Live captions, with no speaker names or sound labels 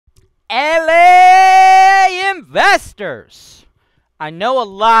LA investors. I know a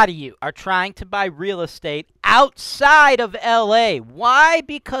lot of you are trying to buy real estate outside of LA. Why?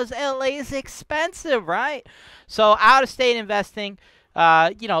 Because LA is expensive, right? So out-of-state investing,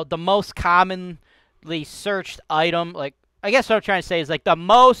 the most commonly searched item, I guess what I'm trying to say is the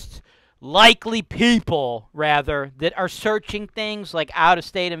most likely people, rather, that are searching things like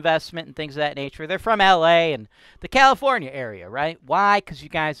out-of-state investment and things of that nature. They're from LA and the California area, right? Why? Because you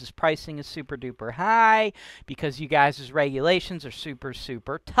guys' pricing is super duper high, because you guys' regulations are super,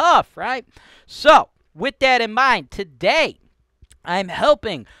 super tough, right? So, with that in mind, today, I'm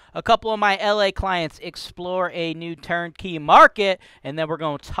helping a couple of my LA clients explore a new turnkey market, and then we're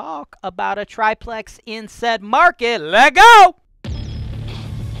going to talk about a triplex in said market. Let go!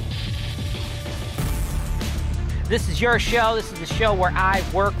 This is your show. This is the show where I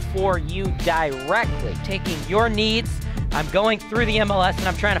work for you directly, taking your needs. I'm going through the MLS, and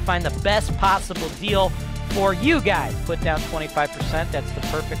I'm trying to find the best possible deal for you guys. Put down 25%. That's the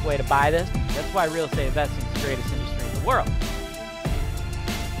perfect way to buy this. That's why real estate investing is the greatest industry in the world.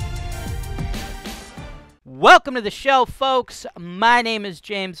 Welcome to the show, folks. My name is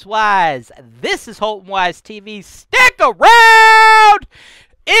James Wise. This is HoltonWise TV. Stick around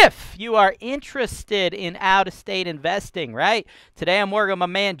if you are interested in out-of-state investing, right? Today I'm working with my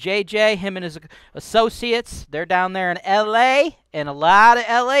man JJ, him and his associates. They're down there in LA, and a lot of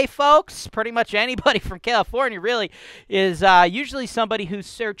LA folks, pretty much anybody from California really, is usually somebody who's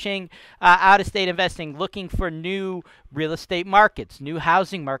searching out-of-state investing, looking for new real estate markets, new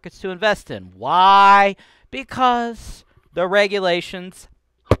housing markets to invest in. Why? Because the regulations,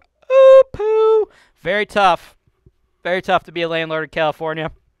 very tough. Very tough to be a landlord in California.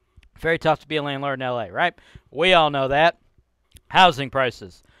 Very tough to be a landlord in LA, right? We all know that. Housing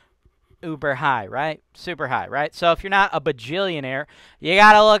prices, uber high, right? Super high, right? So if you're not a bajillionaire, you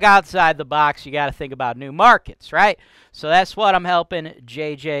got to look outside the box. You got to think about new markets, right? So that's what I'm helping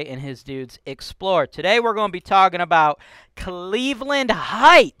JJ and his dudes explore. Today we're going to be talking about Cleveland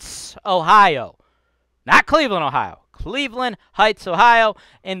Heights, Ohio. Not Cleveland, Ohio. Cleveland Heights, Ohio,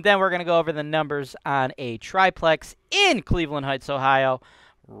 and then we're going to go over the numbers on a triplex in Cleveland Heights, Ohio,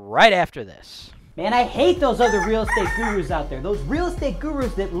 right after this. Man, I hate those other real estate gurus out there. Those real estate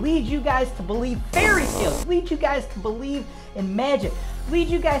gurus that lead you guys to believe fairy tales, lead you guys to believe in magic, lead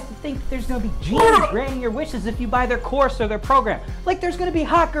you guys to think that there's going to be genies granting your wishes if you buy their course or their program. Like there's going to be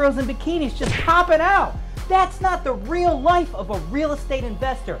hot girls in bikinis just popping out. That's not the real life of a real estate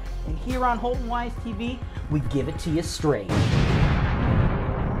investor. And here on HoltonWise TV, we give it to you straight.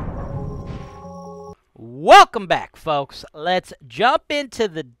 Welcome back, folks. Let's jump into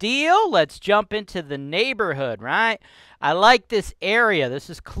the deal. Let's jump into the neighborhood, right? I like this area. This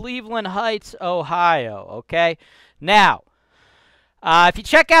is Cleveland Heights, Ohio, okay? Now, if you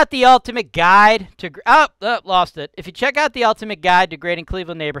check out the ultimate guide to lost it. If you check out the ultimate guide to grading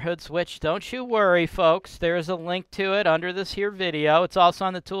Cleveland neighborhoods, which don't you worry, folks, there is a link to it under this here video. It's also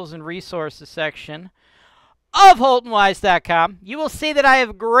on the tools and resources section of HoltonWise.com. You will see that I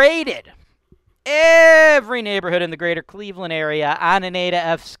have graded every neighborhood in the greater Cleveland area on an A to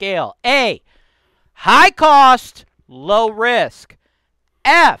F scale. A, high cost, low risk.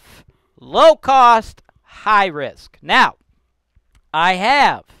 F, low cost, high risk. Now, I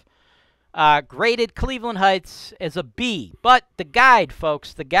have graded Cleveland Heights as a B, but the guide,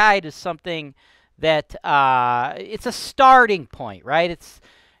 folks, the guide is something that it's a starting point, right?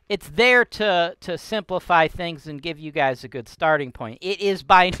 It's there to simplify things and give you guys a good starting point. It is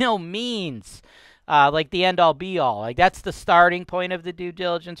by no means like the end-all be-all. Like that's the starting point of the due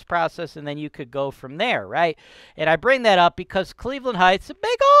diligence process, and then you could go from there, right? And I bring that up because Cleveland Heights is a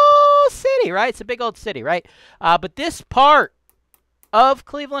big old city, right? It's a big old city, right? But this part of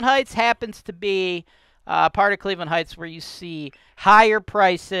Cleveland Heights happens to be part of Cleveland Heights where you see higher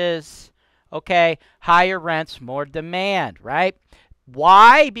prices, okay, higher rents, more demand, right?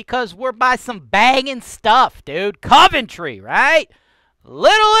 Why? Because we're by some banging stuff, dude. Coventry, right?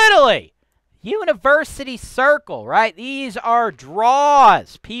 Little Italy, University Circle, right? These are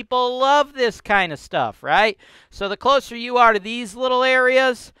draws. People love this kind of stuff, right? So the closer you are to these little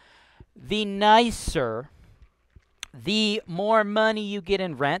areas, the nicer, the more money you get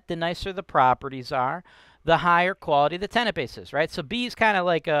in rent, the nicer the properties are, the higher quality the tenant base is, right? So B is kind of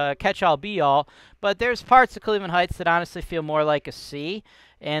like a catch-all, be-all, but there's parts of Cleveland Heights that honestly feel more like a C,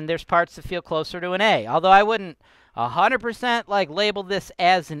 and there's parts that feel closer to an A. Although I wouldn't 100% like label this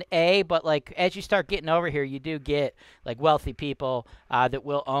as an A, but like as you start getting over here, you do get like wealthy people that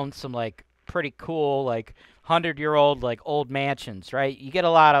will own some like pretty cool like 100-year-old like old mansions, right? You get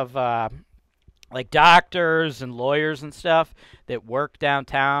a lot of like doctors and lawyers and stuff that work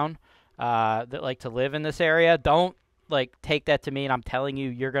downtown that like to live in this area, don't like take that to mean I'm telling you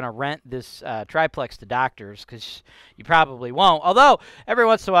you're going to rent this triplex to doctors, because you probably won't. Although every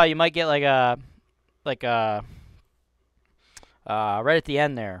once in a while you might get like a right at the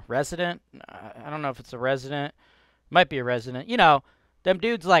end there, resident. I don't know if it's a resident. Might be a resident. You know, them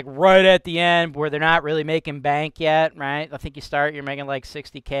dudes like right at the end where they're not really making bank yet, right? I think you're making like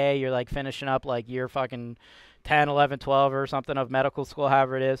 60K. You're like finishing up like year fucking 10, 11, 12 or something of medical school,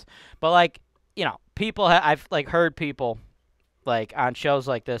 however it is. But like, you know, people, I've like heard people like on shows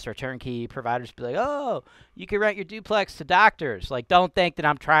like this or turnkey providers be like, oh, you can rent your duplex to doctors. Like, don't think that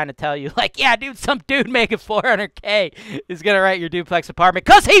I'm trying to tell you like, yeah, dude, some dude making 400K is going to rent your duplex apartment,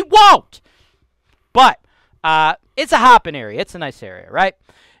 because he won't. But it's a hopping area. It's a nice area, right?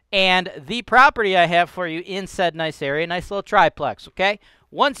 And the property I have for you in said nice area, nice little triplex, okay?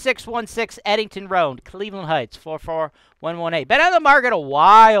 1616 Eddington Road, Cleveland Heights, 44118. Been on the market a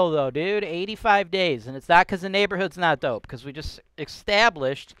while, though, dude. 85 days. And it's not because the neighborhood's not dope, because we just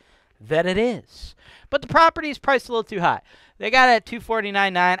established that it is. But the property is priced a little too high. They got it at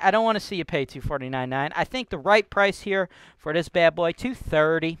 $249,900. I don't want to see you pay $249,900. I think the right price here for this bad boy,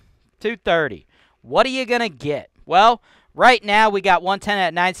 $230,000. $230,000. What are you going to get? Well, right now we got one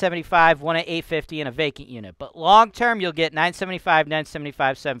tenant at $975,000, one at $850,000, and a vacant unit. But long term, you'll get $975,000, $975,000,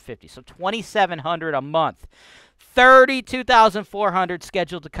 $750,000. So $2,700 a month. $32,400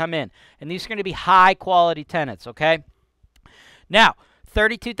 scheduled to come in. And these are going to be high quality tenants, okay? Now,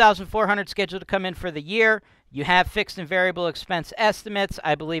 $32,400 scheduled to come in for the year. You have fixed and variable expense estimates.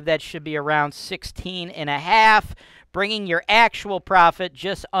 I believe that should be around 16.5, bringing your actual profit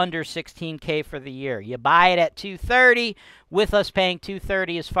just under 16K for the year. You buy it at $230,000 with us paying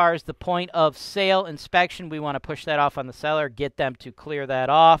 $230,000 as far as the point of sale inspection. We want to push that off on the seller, get them to clear that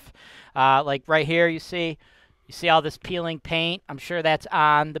off. Like right here, you see all this peeling paint. I'm sure that's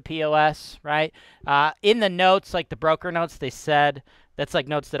on the POS, right? In the notes, like the broker notes, they said, that's like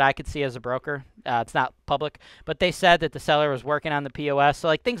notes that I could see as a broker. It's not public, but they said that the seller was working on the POS. So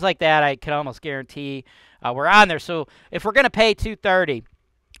like things like that, I can almost guarantee we're on there. So if we're going to pay $230,000,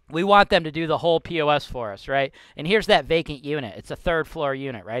 we want them to do the whole POS for us, right? And here's that vacant unit. It's a third floor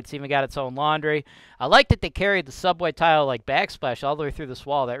unit, right? It's even got its own laundry. I like that they carried the subway tile like backsplash all the way through this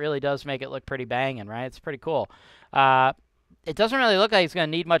wall. That really does make it look pretty banging, right? It's pretty cool. It doesn't really look like it's going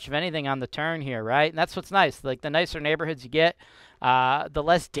to need much of anything on the turn here, right? And that's what's nice. Like the nicer neighborhoods you get, the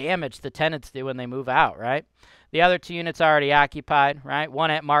less damage the tenants do when they move out, right? The other two units are already occupied, right?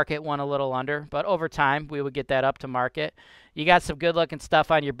 One at market, one a little under. But over time, we would get that up to market. You got some good-looking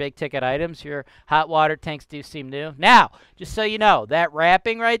stuff on your big-ticket items. Your hot water tanks do seem new. Now, just so you know, that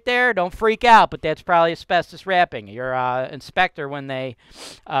wrapping right there, don't freak out, but that's probably asbestos wrapping. Your inspector, when they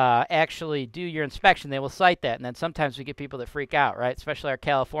actually do your inspection, they will cite that. And then sometimes we get people that freak out, right? Especially our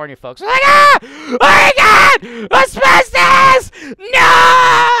California folks. They're like, ah! Oh, my God! Asbestos!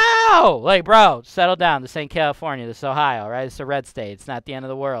 No! Like, bro, settle down. This ain't California. This is Ohio, right? It's a red state. It's not the end of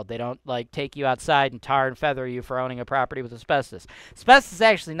the world. They don't, like, take you outside and tar and feather you for owning a property with asbestos. Asbestos is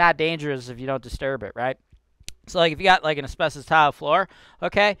actually not dangerous if you don't disturb it, right? So, like, if you got, like, an asbestos tile floor,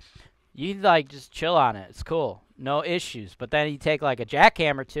 okay, you, like, just chill on it. It's cool. No issues. But then you take, like, a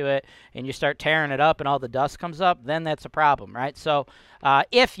jackhammer to it and you start tearing it up and all the dust comes up, then that's a problem, right? So,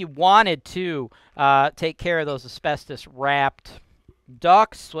 if you wanted to take care of those asbestos-wrapped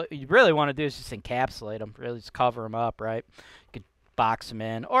ducts, what you really want to do is just encapsulate them, really just cover them up, right? You could box them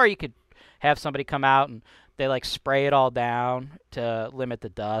in, or you could have somebody come out and they like spray it all down to limit the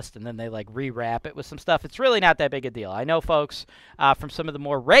dust, and then they like rewrap it with some stuff. It's really not that big a deal. I know folks from some of the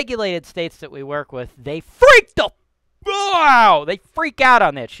more regulated states that we work with, they freak out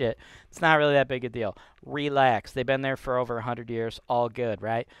on that shit. It's not really that big a deal. Relax. They've been there for over 100 years. All good,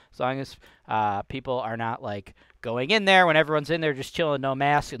 right? As long as people are not like going in there when everyone's in there just chilling, no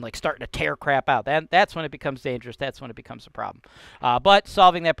mask, and like starting to tear crap out. That's when it becomes dangerous. That's when it becomes a problem. But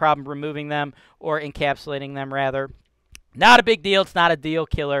solving that problem, removing them or encapsulating them rather, not a big deal. It's not a deal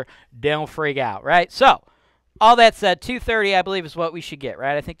killer. Don't freak out, right? So, all that said, $230,000 I believe is what we should get,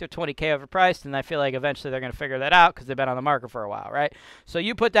 right? I think they're $20K overpriced, and I feel like eventually they're going to figure that out because they've been on the market for a while, right? So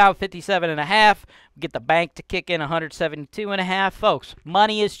you put down $57.5, get the bank to kick in $172.5. Folks,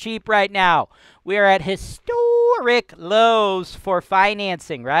 money is cheap right now. We are at historic lows for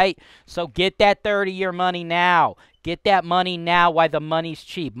financing, right? So get that 30-year money now. Get that money now while the money's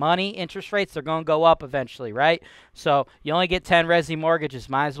cheap. Money, interest rates, they're going to go up eventually, right? So you only get 10 resi mortgages.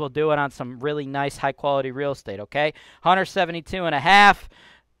 Might as well do it on some really nice, high-quality real estate, okay? $172.5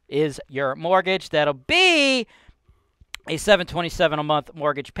 is your mortgage. That'll be a $727 a month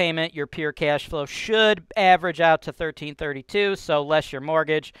mortgage payment, your pure cash flow should average out to $1332, so less your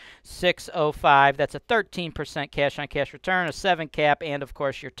mortgage, $605. That's a 13% cash on cash return, a 7 cap, and of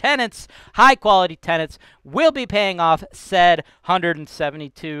course your tenants, high quality tenants, will be paying off said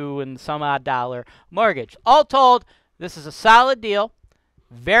 $172 and some odd dollar mortgage. All told, this is a solid deal,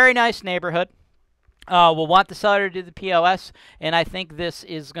 very nice neighborhood. We'll want the seller to do the POS, and I think this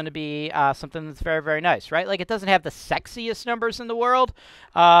is going to be something that's very, very nice, right? Like, it doesn't have the sexiest numbers in the world,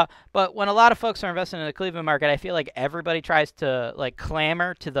 but when a lot of folks are investing in the Cleveland market, I feel like everybody tries to, like,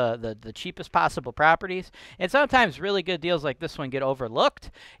 clamor to the cheapest possible properties, and sometimes really good deals like this one get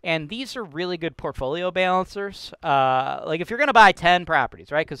overlooked, and these are really good portfolio balancers. Like, if you're going to buy 10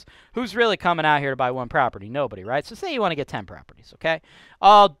 properties, right, because who's really coming out here to buy one property? Nobody, right? So say you want to get 10 properties, okay?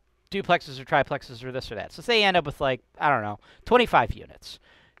 All duplexes or triplexes or this or that. So say you end up with, like, I don't know, 25 units.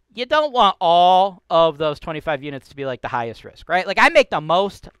 You don't want all of those 25 units to be like the highest risk, right? Like, I make the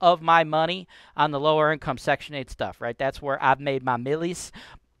most of my money on the lower income Section 8 stuff, right? That's where I've made my millies.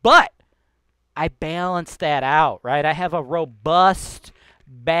 But I balance that out, right? I have a robust,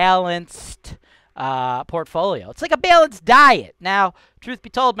 balanced portfolio. It's like a balanced diet. Now, truth be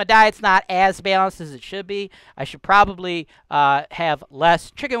told, my diet's not as balanced as it should be. I should probably have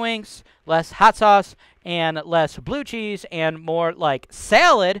less chicken wings, less hot sauce, and less blue cheese, and more like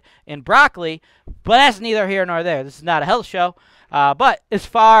salad and broccoli, but that's neither here nor there. This is not a health show. But as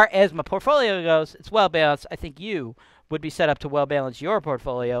far as my portfolio goes, it's well balanced. I think you would be set up to well balance your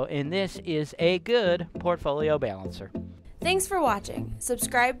portfolio, and this is a good portfolio balancer. Thanks for watching.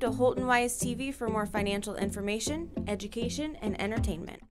 Subscribe to HoltonWise TV for more financial information, education, and entertainment.